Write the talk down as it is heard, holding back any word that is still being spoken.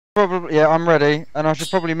Probably, yeah, I'm ready, and I should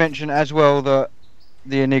probably mention as well that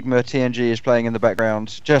the Enigma TNG is playing in the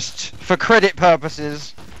background, just for credit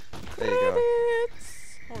purposes. There you go.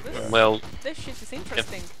 Well, this shit is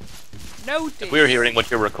interesting. Notice. If we're hearing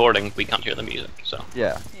what you're recording, we can't hear the music, so.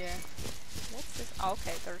 Yeah. Yeah. What's this? Oh,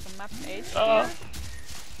 okay, there's a map 8 here.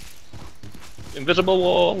 Invisible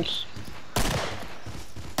walls.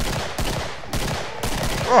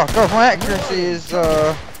 Oh god, my accuracy is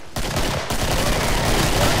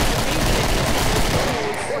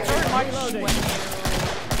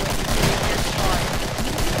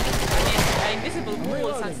invisible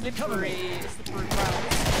walls and slippery ground.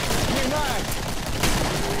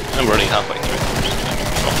 I'm already halfway through.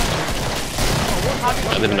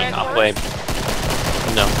 I didn't mean halfway.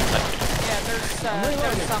 No. Yeah, there's some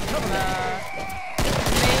major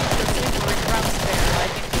slippery grounds there,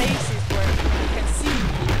 like in places where you can see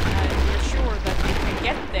and you're sure that you can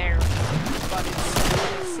get there, but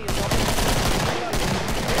it's sealed off.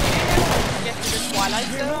 Get to the Twilight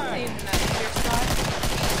Zone in Clear Sky?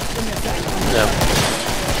 No.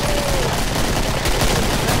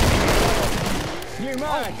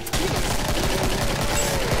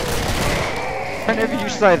 whenever you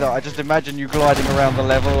say that, I just imagine you gliding around the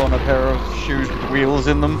level on a pair of shoes with wheels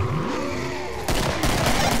in them.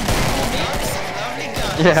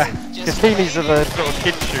 Yeah, because Heelys are the sort of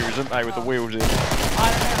kid shoes, aren't they, with the wheels in?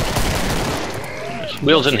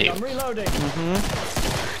 Wheels in here.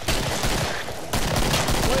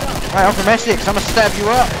 Hey, I'm from Essex, I'm gonna stab you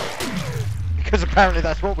up! Because apparently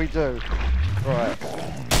that's what we do. Right.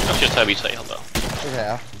 That's just how we say hello.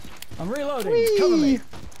 Yeah. I'm reloading. Cover me.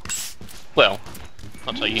 Well,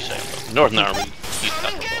 that's how you say hello. Northern Army use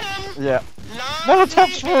that. Yeah.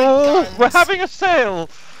 Molotovs for all! We're having a sale!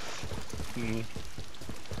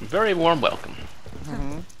 Very warm welcome.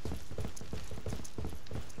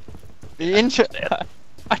 The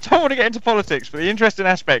I don't want to get into politics, but the interesting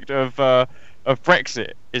aspect of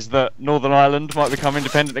Brexit is that Northern Ireland might become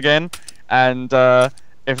independent again, and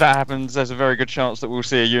if that happens, there's a very good chance that we'll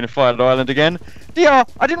see a unified Ireland again. DR,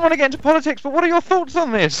 I didn't want to get into politics, but what are your thoughts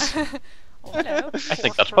on this? Oh, hello. I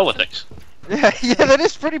think that's politics. Yeah, that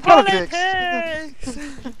is pretty politics.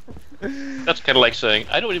 That's kind of like saying,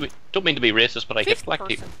 I don't mean to be racist, but I hate black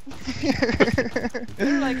people.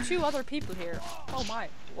 There are like 2 other people here. Oh my.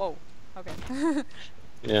 Whoa. Okay.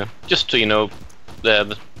 Yeah, just so you know,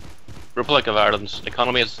 the Republic of Ireland's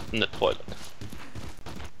economy is in the toilet.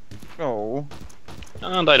 Oh.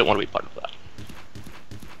 And I don't want to be part of that.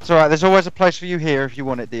 It's alright, there's always a place for you here if you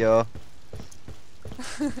want it, DR.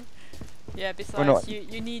 Yeah, besides,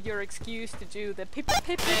 you need your excuse to do the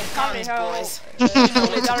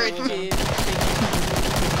solidarity thing.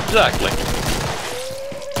 Exactly.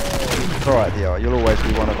 It's alright, DR, you'll always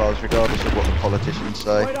be one of us, regardless of what the politicians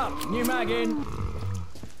say. Wait up, new mag in.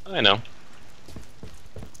 I know.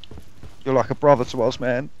 You're like a brother to us,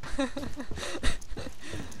 man.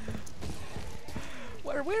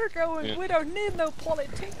 Where we're going, we don't need no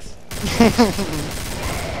politics.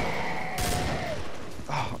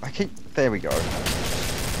 Oh, I keep... There we go.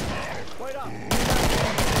 Wait up.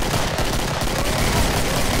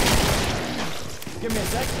 Give me a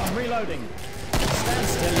sec, I'm reloading. Stand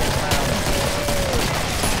still, you clown.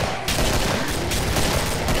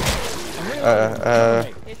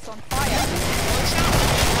 It's on fire.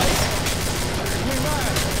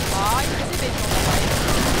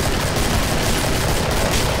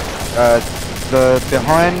 The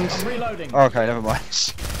behind... Oh, okay, never mind.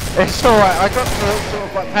 It's alright, I got to sort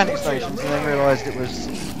of like panic stations and then realised it was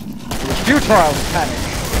futile to panic.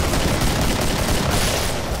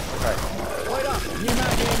 Okay. Wait up, new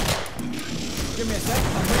mag in. Give me a sec,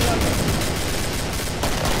 I'm reloading.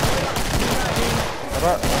 Wait up, new mag in.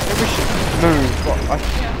 I think we should move, but I'm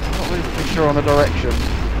not really sure on the direction.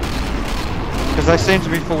 Because they seem to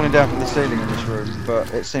be falling down from the ceiling in this room,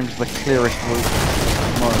 but it seems the clearest route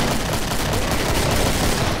at the moment.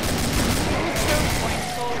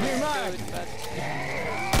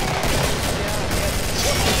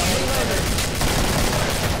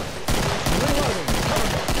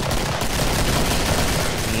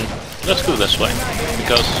 Let's go this way,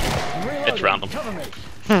 because it's random.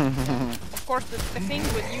 Of course, the thing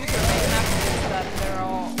with user-made maps is that there are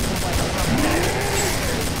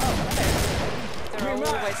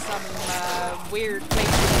always some weird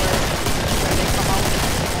places where they come out.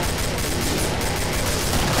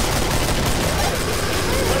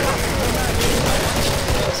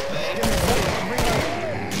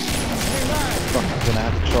 I'm gonna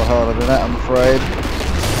have to try harder than that, I'm afraid.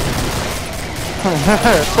 Took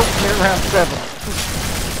me around 7.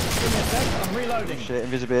 I'm reloading. Shit,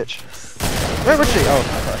 Invisibitch. Where was she? Oh,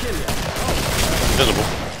 okay. Invisible.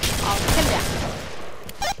 I'll kill ya.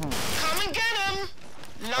 Come and get him.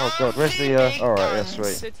 Oh god, where's the alright, yeah, sweet.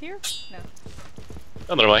 Sit here? No.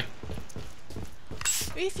 Other way.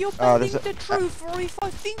 If you're Oh, bending there's the truth, or if I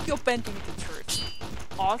think you're bending the truth,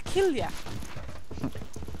 I'll kill ya.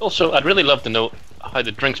 Also, I'd really love to know how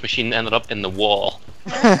the drinks machine ended up in the wall.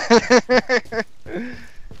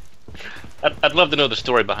 I'd love to know the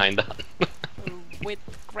story behind that. With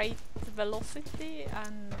great velocity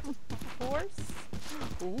and force.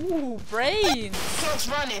 Ooh, brains! Clock's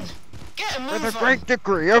running. Get a move With a on. great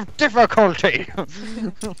degree of difficulty.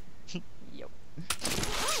 Yup.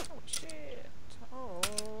 Oh shit. Oh.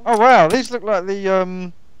 Oh wow, these look like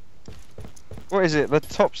the what is it? The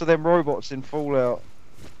tops of them robots in Fallout.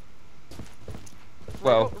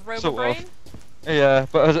 Well, Robo sort brain? of. Yeah,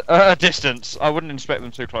 but at a distance. I wouldn't inspect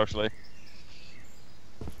them too closely.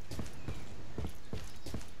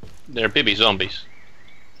 They're baby zombies.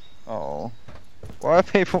 Oh. Why are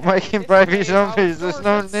people making It's baby way zombies? There's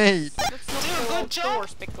no outdoors. need. Let's not Do a go good job,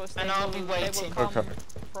 outdoors because and they I'll will, be they will waiting. come Okay.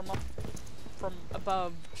 from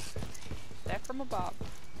above. They're from above.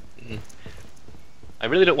 I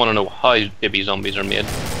really don't want to know how baby zombies are made.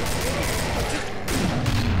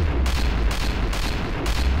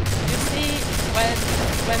 You see,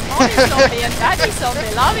 when mommy zombie and daddy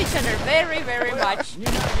zombie love each other very, very much.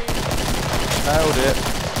 Nailed it.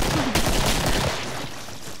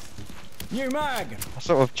 New mag! I'm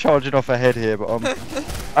sort of charging off ahead here, but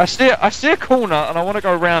I see a corner and I want to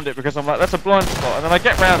go around it because I'm like, that's a blind spot, and then I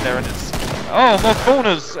get round there and it's oh, more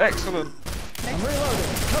corners, excellent. I'm reloading.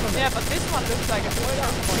 Cover me. Yeah, but this one looks like a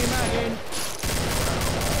New mag in.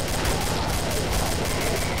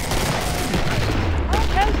 I'm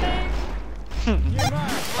helping. New mag.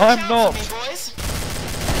 Watch I'm out not. for me, boys.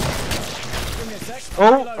 Give me a sec. I'm Oh,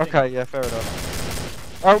 reloading. okay, yeah, fair enough.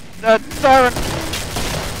 Oh, Darren.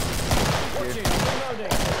 Watch it. I'm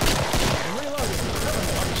reloading. I'm reloading. Cover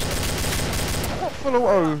me. What full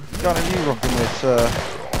auto gun are you rocking with, sir?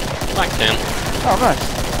 Back 10. Oh, nice.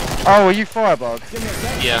 Oh, are you Firebug? Give me a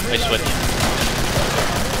sec. Yeah, I'm I reloading. switched.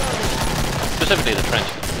 Specifically the trench.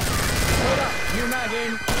 Load up. New mag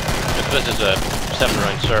in. If this is a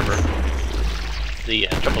 7-round server, the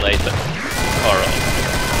AAA took RO.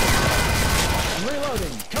 I'm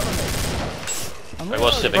reloading. Cover me. I'm I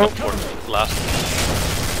was saving up for Cover me. the last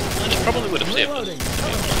one. And it probably would have saved us. Reloading.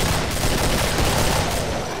 Cover me.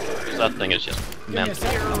 Because that thing is just Give me a mental.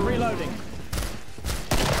 sec. I'm reloading.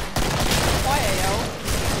 Why-yo?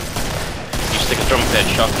 You stick a drum pad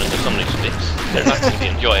shotgun into somebody's face, they're not going to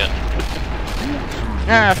enjoy it.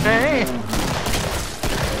 Yeah, see?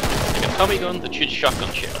 Like a Tommy gun that shoots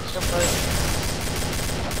shotgun shells.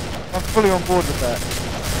 I'm fully on board with that.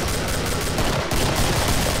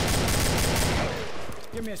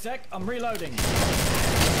 Give me a sec. I'm reloading.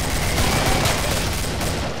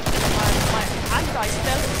 My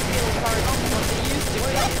anti-stealth skills are not what they used to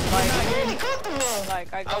be. I really got them all. Like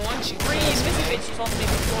I got I want you. 3 invisibiles on me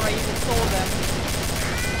before I even saw them.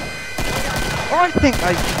 I think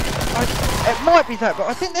it might be that, but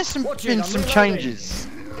I think there's Watch it, been I'm some reloading. changes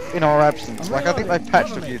in our absence. I'm Like I think reloading, they've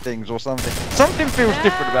patched a cover few me. things or something. Something feels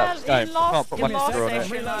different about this game. In Can't last, put in my last finger on it.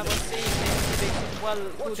 session I was seeing the invisibiles well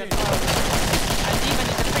Watch good it. and well. And even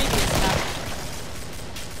in the previous map.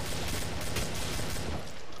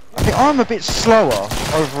 I think I'm a bit slower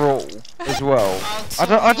overall as well. I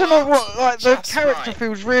don't know what, like the Just character right.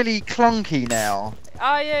 feels really clunky now.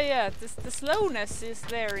 Ah, yeah. The slowness is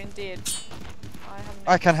there indeed.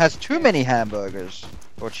 I can has too many hamburgers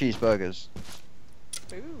or cheeseburgers.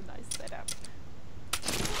 Ooh, nice setup.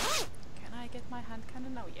 Can I get my hand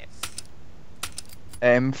cannon? Oh, yes.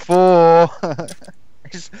 M4.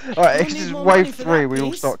 Alright, You this need is more wave money for 3. that, We all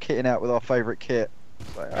please? start kitting out with our favourite kit.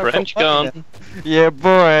 It's like, I've got French money gun. now. Yeah,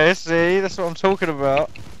 boy. See, that's what I'm talking about.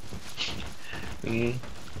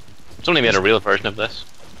 Somebody made a real version of this.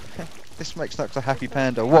 This makes Nux a happy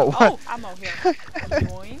panda. What? Oh, ammo here.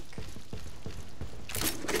 Yoink.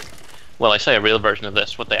 Well, I say a real version of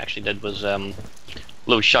this. What they actually did was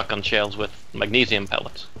load shotgun shells with magnesium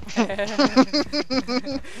pellets.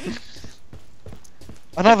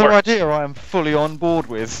 Another works. idea I am fully on board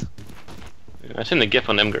with. I've seen the GIF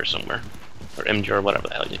on Imgur somewhere, or Imgur, or whatever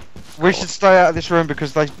the hell you. We should stay out of this room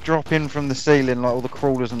because they drop in from the ceiling like all the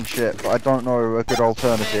crawlers and shit, but I don't know a good Bare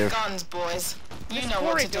alternative. guns, boys. You This know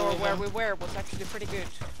what to do corridor with where them. we were was actually pretty good.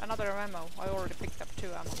 Another ammo. I already picked up 2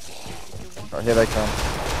 ammo if you want. Right, here they come.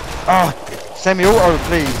 Ah! Semi-auto,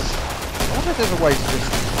 please! I wonder if there's a way to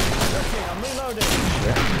just... Watch it. I'm reloading.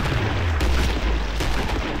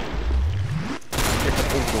 hit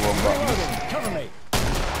all the wrong buttons. Reloading. Cover me.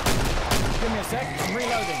 Give me a sec. I'm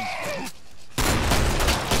reloading.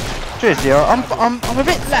 Cheers, yo. I'm a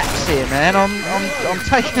bit lax here, man. I'm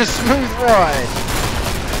taking a smooth ride.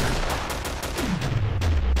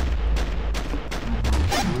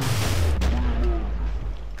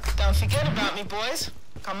 Don't forget about me, boys.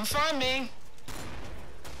 Come and find me.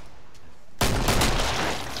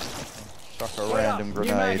 Chuck a Wait random up,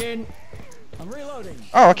 new mag grenade. in. I'm reloading.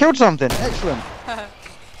 Oh, I killed something. Excellent.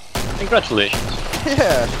 Congratulations.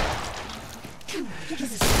 Yeah.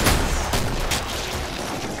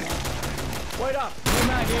 Wait up, new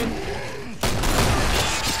mag in.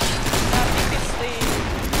 I think it's the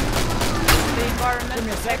environmental Give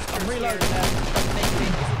me a sec, I'm textures here reloading. that make the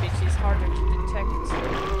invisibility harder to detect.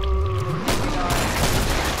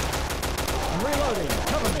 I'm reloading.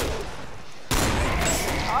 Cover me.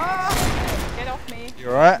 Ah! Get off me. You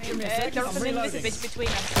alright? Give me a sec, There's I'm an reloading. invisibility between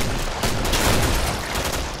us.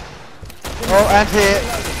 Oh, and here.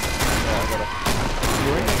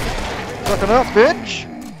 Suck it up, bitch.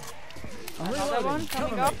 I'm Another reloading. one coming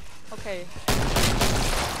Cover up. me. Okay.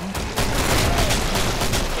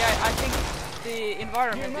 Yeah, I think the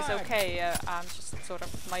environment is okay. I'm just sort of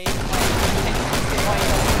my intention is why I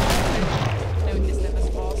don't notice them as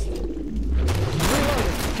fast.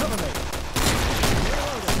 Reloading. Cover me.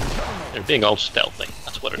 Reloading. Cover me. They're being all stealthy.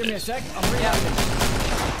 That's what it Give me a is. sec. I'm reloading.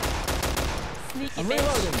 Sneaky I'm bitch.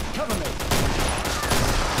 reloading. Cover me.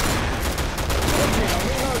 Okay, I'm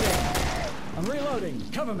reloading. I'm reloading.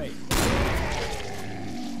 Cover me.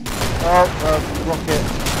 Oh, rocket.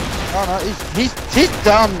 Oh no, he's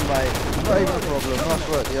done, mate. Not even a problem. Nice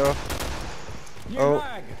work, yo. New Oh.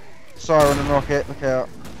 mag. Siren and rocket. Look out.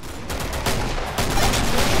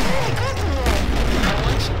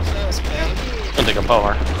 Don't take a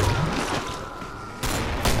power.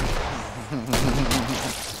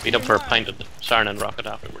 Beat up for a pint of the siren and rocket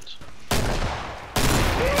afterwards.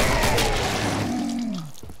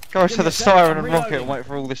 Go Give to me the a sec, siren I'm and rocket and reloading. wait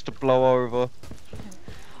for all this to blow over.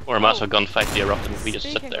 Or a massive gunfight the erupt and we just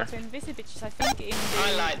sit Speaking there. of invisibilities, I think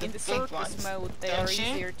I like the in the big circus ones, mode they don't are you?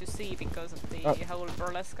 easier to see because of the whole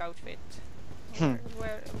burlesque outfit. Hmm.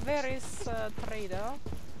 Where is Trader?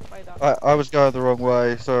 By that. I was going the wrong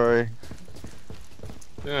way. Sorry.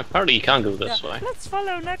 Apparently you can go this way. Let's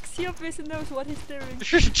follow Nux. He obviously knows what he's doing. You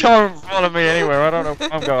should try and follow me anywhere. I don't know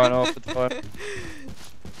where I'm going half the time.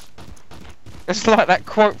 It's like that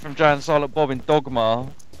quote from Jay and Silent Bob in Dogma,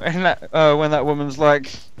 and that when that woman's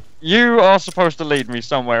like, "You are supposed to lead me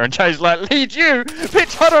somewhere," and Jay's like, "Lead you,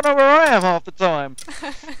 bitch! I don't know where I am half the time."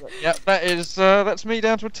 Yep, that's me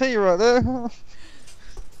down to a T right there.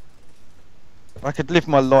 I could live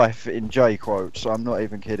my life in Jay quotes. I'm not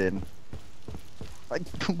even kidding. Like,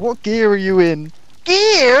 what gear are you in?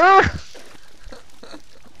 Gear.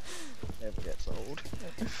 Never gets old.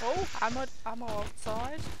 Oh, I'm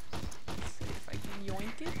outside. Let's see if I can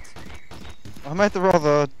yoink it. I made the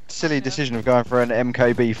rather silly decision of going for an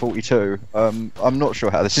MKB-42. I'm not sure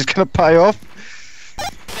how this is going to pay off.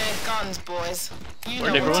 They're guns, boys. You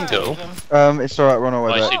Where'd know what everyone to do go? with them. It's alright, run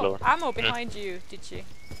away I back. see. Oh, Lower. ammo behind you, did you?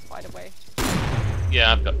 By the way.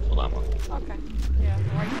 Yeah, I've got full ammo. Okay. Yeah,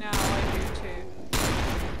 right now I do too.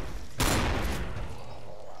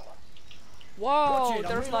 Whoa, Watch it,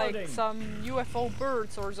 I'm there's like reloading. some UFO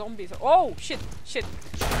birds or zombies. Oh, shit, shit.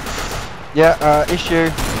 Yeah, issue.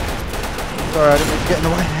 Sorry, I didn't mean to get in the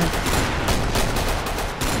way then.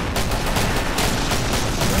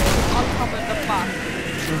 I'll come in the back.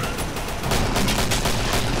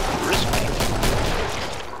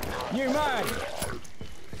 New mag.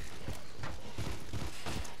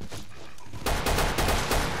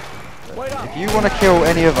 Wait up. If you want to kill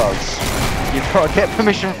any of us, you've got to get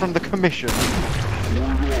permission from the commission.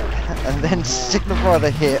 And then signify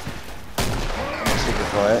the hit. Not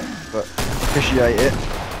signify it, but appreciate it.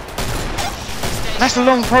 That's a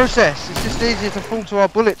long process. It's just easier to fall to our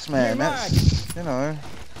bullets, man. That's, you know.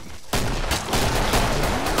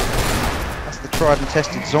 That's the tried and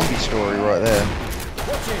tested zombie story right there.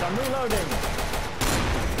 Watch it, I'm reloading.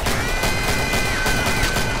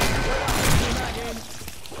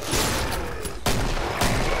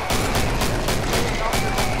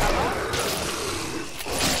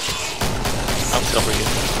 I'll cover you.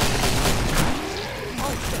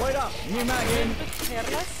 Wait up, new mag in.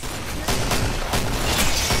 Careless.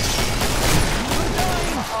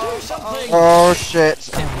 Oh shit.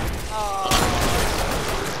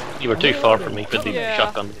 You were too far from me with the Yeah.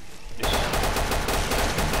 shotgun.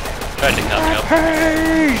 Tried to cut me up.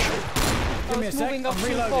 Hey! Give me a sec, Moving up I'm too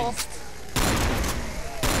reloading. fast.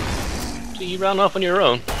 So you ran off on your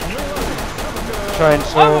own.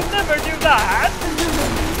 Chainsaw. never do that!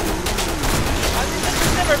 I mean, that's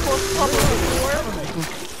never caused trouble before.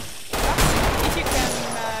 If you can get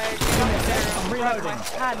up there. grab my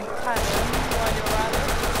hand while you're at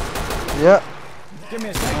it. Yeah, Give me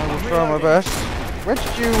a sec. I I'm will try my reloading. best. Where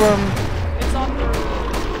did you It's on your...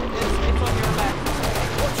 It's on your left.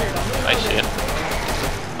 Watch it, I'm I see reloading. it.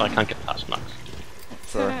 Oh, I can't get past Max.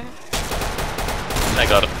 Sorry. I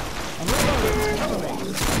got it. I'm reloading. Cover me.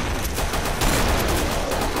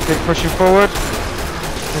 Keep pushing forward?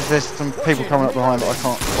 Because there's some people coming up behind that I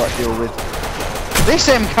can't quite deal with. This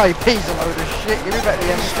MKP's a load of shit. Give me back the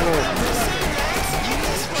M4.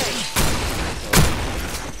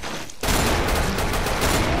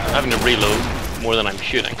 I'm having to reload more than I'm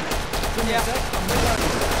shooting. Give me a sec.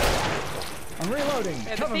 I'm reloading.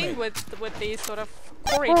 Yeah, the Cover me. thing with these sort of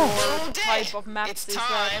corridor All day. type of maps It's is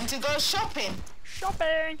time that to go shopping.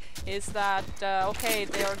 shopping is that okay,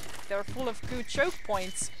 they're full of good choke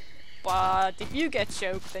points, but if you get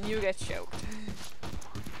choked, then you get choked.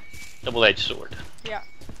 Double-edged sword. Yeah.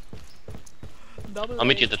 Double I'll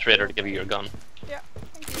meet you at the edged trader to sword. give you your gun. Yeah,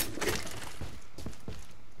 thank you.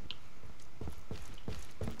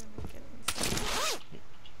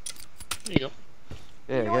 There you go.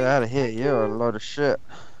 Yeah, get out of here. You're a load of shit.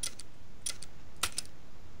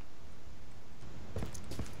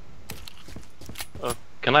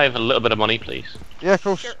 Can I have a little bit of money, please? Yeah, of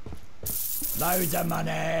course. Sure. Loads of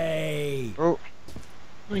money. Oh,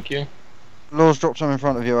 Thank you. Law's dropped some in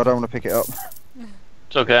front of you. I don't want to pick it up.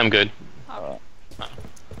 It's okay, I'm good. Okay.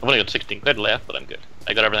 I've only got 16 quid left, but I'm good.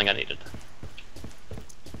 I got everything I needed.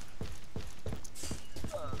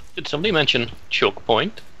 Did somebody mention choke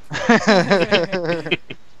point?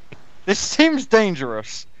 This seems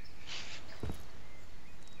dangerous.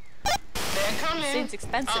 They're coming. Seems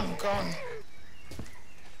expensive. I'm gone.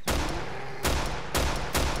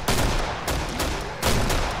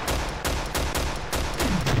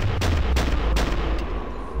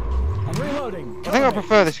 I'm reloading. I think I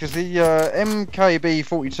prefer this because the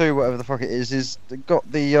MKB-42, whatever the fuck it is got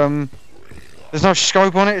the there's no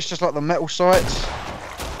scope on it. It's just like the metal sights.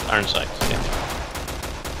 Iron sights, yeah.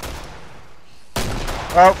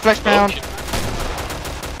 Oh, flesh Oh, pound. shit.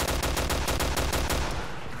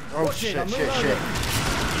 Oh Watch it, shit, I'm shit, reloading. shit.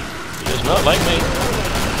 He does not like me.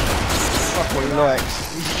 Fuck what he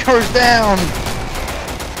likes. He goes down.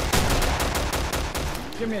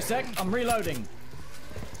 Give me a sec. I'm reloading.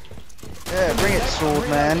 Yeah, bring it, sword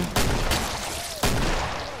man.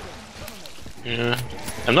 Yeah.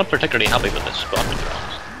 I'm not particularly happy with this spot, to be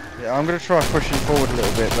honest. Yeah, I'm gonna try pushing forward a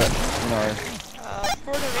little bit, but no.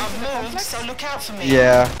 Further into I've the moved, complex. so look out for me.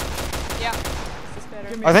 Yeah, Yeah, this is better.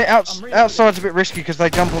 Give me I a think sec. I'm reloading. outside's a bit risky because they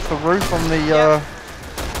jump off the roof on the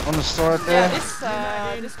on the side Yeah,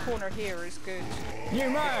 there. this corner here is good New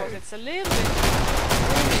because mag. it's a little bit.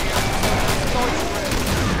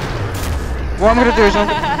 What I'm gonna do is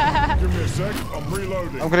Give me a sec, I'm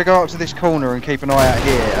reloading. I'm gonna go up to this corner and keep an eye out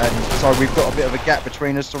here, and so we've got a bit of a gap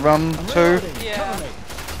between us to run I'm to. reloading. Yeah. Cover me.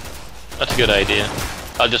 That's a good idea.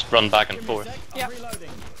 I'll just run back and Give me a forth. sec. I'm Yeah. reloading.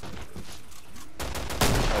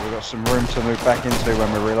 So we've got some room to move back into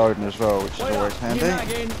when we're reloading as well, which is Wait always up. New mag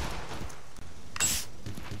handy.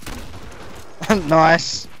 in.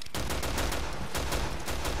 Nice.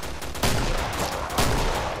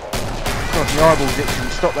 God, the eyeball diction.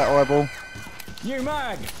 Stop that eyeball. New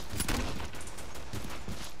mag.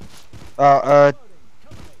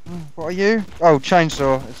 What are you? Oh,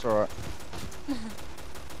 chainsaw. It's alright.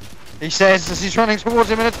 He says as he's running towards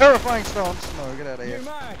him in a terrifying stance. No, get out of here. New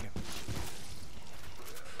mag.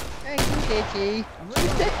 Thank you, Dickie. I'm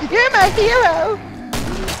reloading. You're my hero!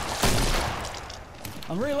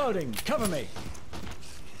 I'm reloading. Cover me.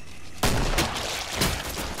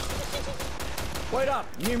 Wait up.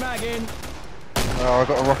 New mag in. Oh, I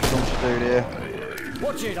got a rocket launcher dude here.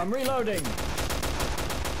 Watch it. I'm reloading.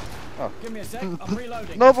 Oh. Give me a sec. I'm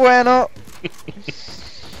reloading. No bueno.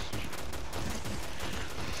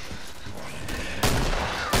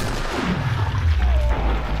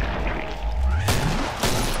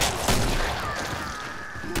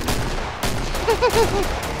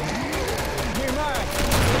 New mag.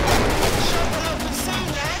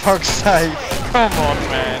 Fuck's sake. Come on,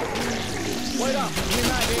 man. Wait up. New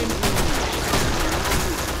mag in.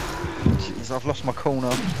 Jeez, I've lost my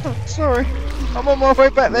corner. Sorry. I'm on my way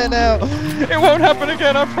back there now. It won't happen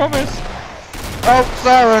again, I promise. Oh,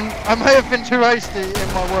 Siren, I may have been too hasty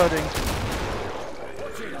in my wording.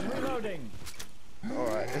 Watch it. I'm reloading.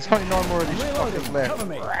 Alright, there's only 9 more of these Reloading. fuckers left. Cover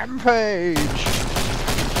me. Rampage!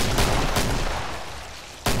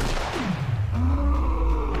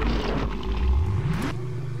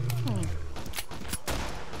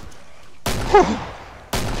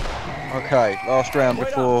 Okay, last round Wait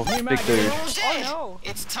before up, new big mag dude. All day. Oh, no.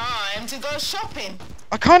 It's time to go shopping.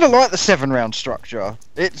 I kind of like the 7-round structure.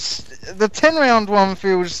 It's the 10-round one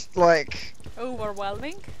feels like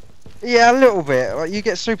Overwhelming. yeah, a little bit. Like you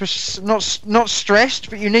get super not stressed,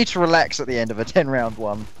 but you need to relax at the end of a 10-round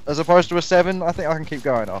one, as opposed to a 7. I think I can keep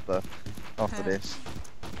going after this.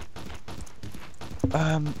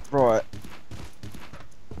 Right.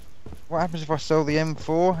 What happens if I sell the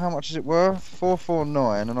M4? How much is it worth?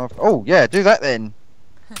 449, and I've oh yeah, do that then.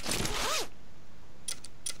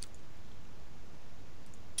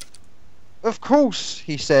 Of course,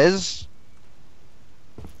 he says.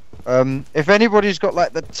 If anybody's got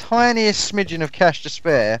like the tiniest smidgen of cash to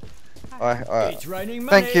spare, It's raining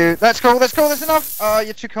money. thank you. That's cool. That's cool. That's enough.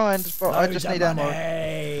 You're too kind, but I Loads just of need ammo.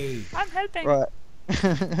 money. I'm helping. Right.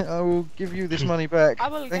 I will give you this money back. I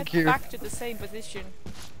will Thank get you. back to the same position.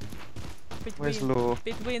 Where's Law?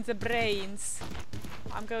 Between the brains.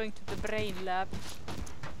 I'm going to the brain lab.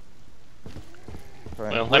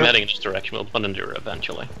 Right. Well, I'm heading in this direction. We'll run into her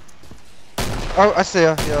eventually. Oh, I see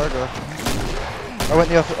her. Yeah, I got her. I went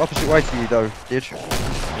the opposite way to you, though, did you?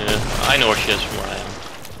 Yeah, I know where she is from where I am.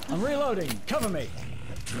 I'm reloading. Cover me.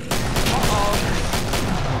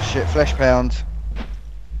 Oh shit, flesh pound.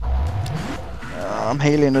 I'm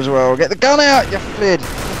healing as well. Get the gun out, you flid.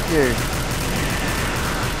 Thank you.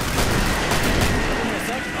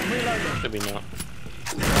 Should be not.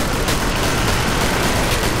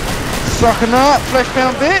 Suck a nut, flesh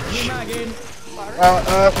pound bitch. New mag in.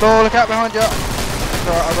 Law, look out behind you.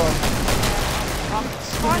 Alright, I got him.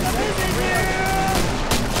 I'm busy here.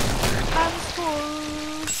 I'm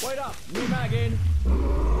full. Wait up. New mag in.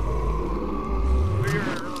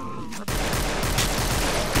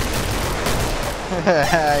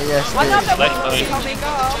 Yes, Another Flesh one pound. coming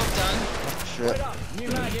up. Job done. shit. Wait up. New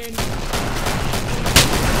mag in.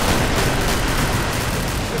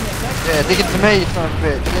 Give me a sec. Yeah, dig into me, you son of a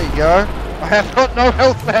bitch. There you go. I have got no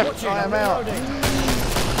health left. Watch it. I am I'm out. reloading.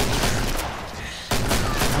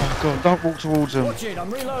 Oh god, don't walk towards him. Watch it.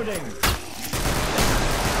 I'm reloading.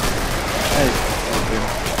 Hey.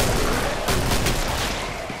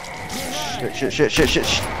 Shit. Give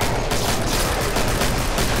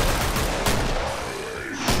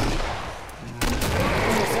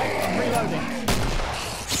me a sec. I'm reloading.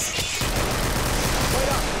 Wait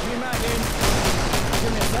up. New mag in.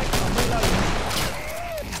 Give me a sec. I'm reloading.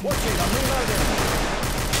 Watch it. I'm reloading.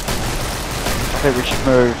 I think we should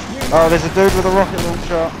move. Oh, there's a dude with a rocket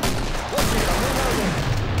launcher. Watch it. I'm reloading.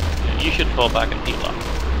 Yeah, you should fall back and heal up.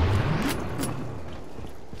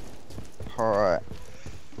 Alright.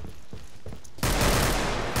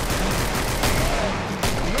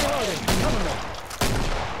 I'm reloading. Cover me.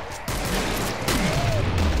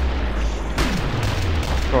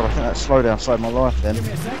 God, I think that slowdown saved my life then. Give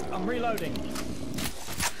me a sec. I'm reloading.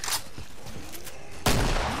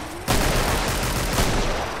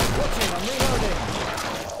 Watch it. I'm reloading.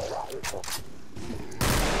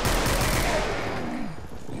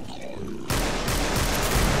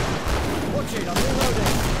 Watch it. I'm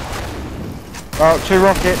reloading. Oh, 2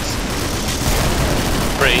 rockets.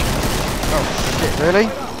 3. Oh shit, really?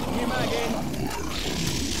 New mag in.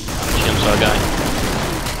 Chainsaw guy.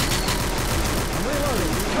 I'm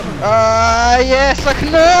reloading. Cover me. Yes, I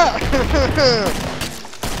can not.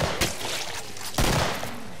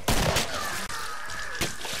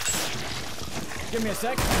 Give me a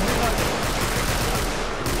sec. I'm reloading.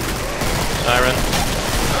 Siren.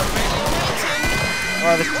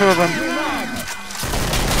 Oh, there's 2 of them. New mag.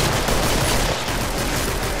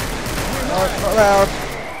 Oh, it's not loud.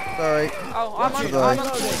 Sorry. Oh, I'm on Sorry.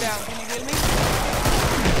 cooldown. Can you heal me?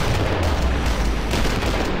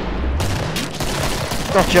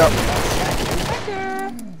 Gotcha. Thank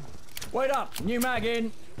you. Wait up. New mag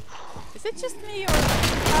in. Is it just me or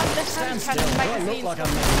have the hand Still. cannon Do I look magazines like from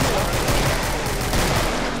I'm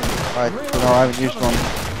I don't know, I haven't used one.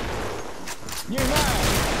 New mag.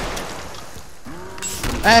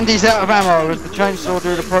 And he's out of ammo as the chainsaw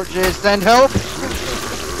dude approaches. Send help!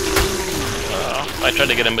 I tried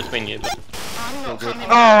to get in between you, but I'm not coming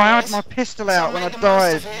Oh, I had boys. my pistol out when I Make the most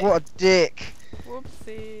died. of it. What a dick.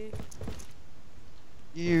 Whoopsie.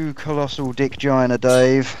 You colossal dick giner,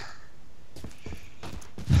 Dave.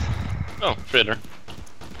 oh, trader.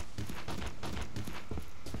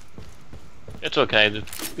 It's okay.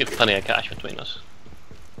 We have plenty of cash between us.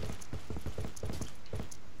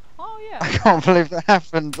 Oh I yeah. can't believe that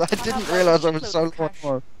happened. I didn't have realise I like was so shitloads low. of cash.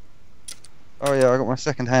 on. Oh yeah, I got my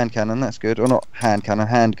second hand cannon, that's good. Or not hand cannon,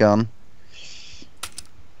 handgun.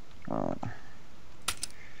 Alright.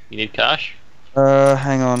 You need cash?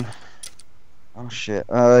 Hang on. Oh shit.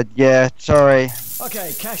 Yeah, sorry.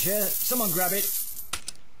 Okay, cash here. Someone grab it.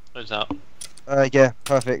 What's that? Yeah,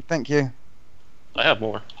 perfect, thank you. I have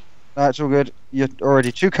more. That's all good. You're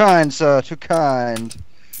already too kind, sir. Too kind.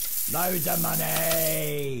 Loads of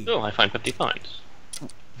money. Oh, I find 50 points.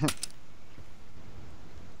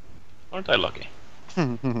 Aren't I lucky?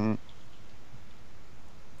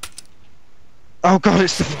 Oh god,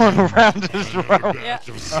 it's the final round as well. Yeah.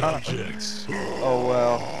 Oh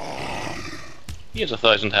well. He has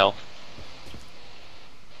 1,000 health.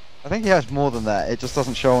 I think he has more than that. It just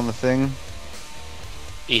doesn't show on the thing.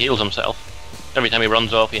 He heals himself. Every time he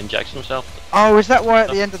runs off, he injects himself. Oh, is that why at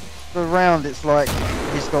the end of the round it's like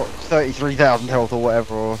he's got 33,000 health or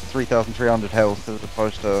whatever, or 3,300 health as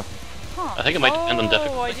opposed to... Huh. I think it might depend on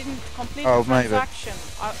difficulty. Oh, I didn't complete Oh, the maybe. transaction.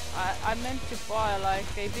 I meant to buy like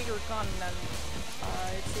a bigger gun and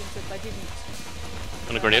it seems that I didn't.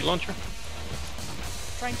 And a grenade launcher?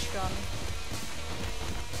 Trench gun.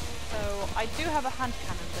 So I do have a hand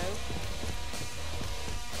cannon though.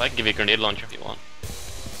 I can give you a grenade launcher if you want.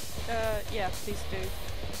 Yeah, please do.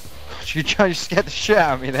 God, you scared the shit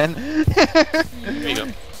out of me then. There you go.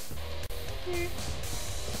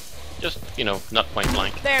 Just, you know, not point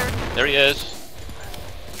blank. There. There he is.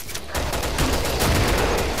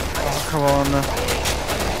 Oh, come on.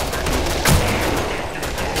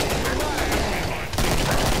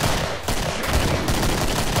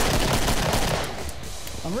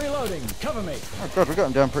 I'm reloading. Cover me. Oh god, we got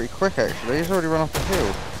him down pretty quick actually. He's already run off the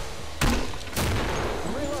hill.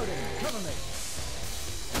 I'm reloading. Cover me.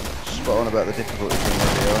 Spot on about the difficulty thing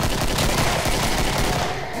where they are.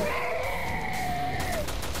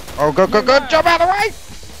 Oh god, god, god, jump out of the way!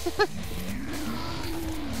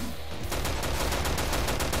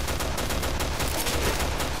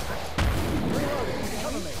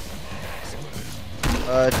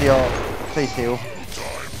 DR, please heal.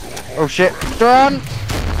 Oh shit, run!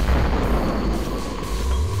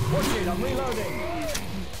 Watch it. I'm reloading.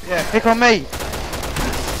 Yeah, pick on me!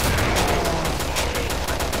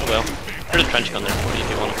 Oh well. There's a trench gun there for you if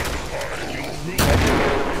you want it.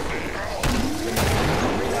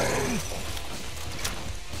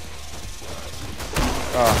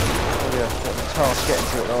 Oh yeah, got the task getting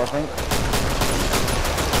to it though, I think.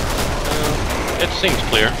 It seems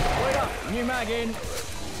clear. Wait up. New mag in.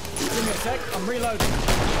 Give me a sec. I'm reloading.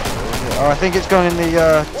 Oh, I think it's gone in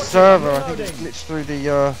the server. I think it's glitched through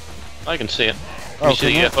the I can see it. Can oh, you see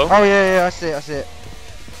the can you? UFO? Oh yeah, I see it, I see it.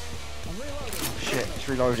 I'm reloading. Oh, shit, it's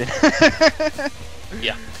reloading.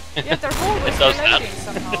 Yeah. Yeah, they're always It does that. reloading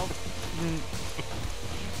somehow.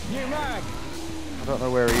 New mag. I don't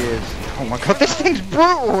know where he is. Oh my god, this thing's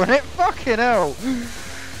brutal, isn't it? Fucking hell.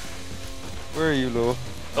 Where are you, Law?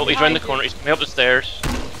 Oh, he's round the corner. He's coming up the stairs.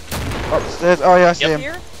 Upstairs. Oh yeah, I see Yep. him.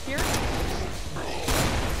 Here? Here?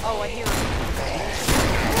 Oh, I hear him.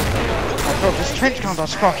 Oh god, this trench gun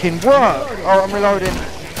does fucking work. Oh, I'm reloading.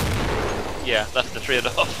 Yeah, that's the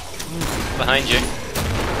trade-off. Behind you.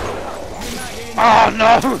 Oh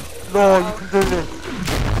no! Law, you can do this.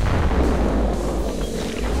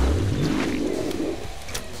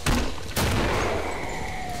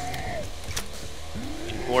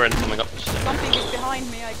 More incoming up the stairs. Something is behind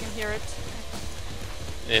me, I can hear it.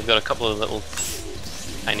 They've got a couple of little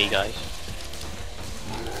tiny guys.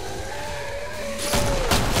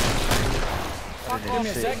 Fuck didn't off,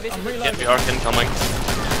 see it. invisible. I'm Get reloading. the arc incoming.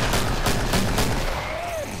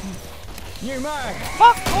 New mag.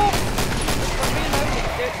 Fuck off! We're reloading.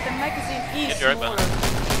 The magazine is Get your right smaller. behind.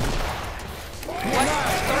 What?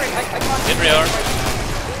 Sorry, I can't. Get your arc.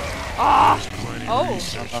 Ah! Oh!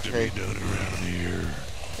 Okay.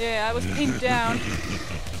 Yeah, I was pinned down.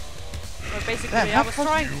 Well, basically, Yeah, I how was the fuck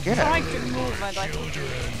trying did you get it? to move and I...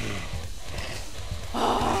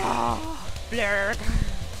 Ah! Blurred.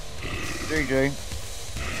 GG.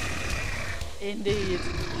 Indeed.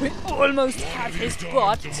 We almost had his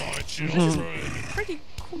butt. Which is pretty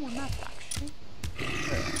cool map,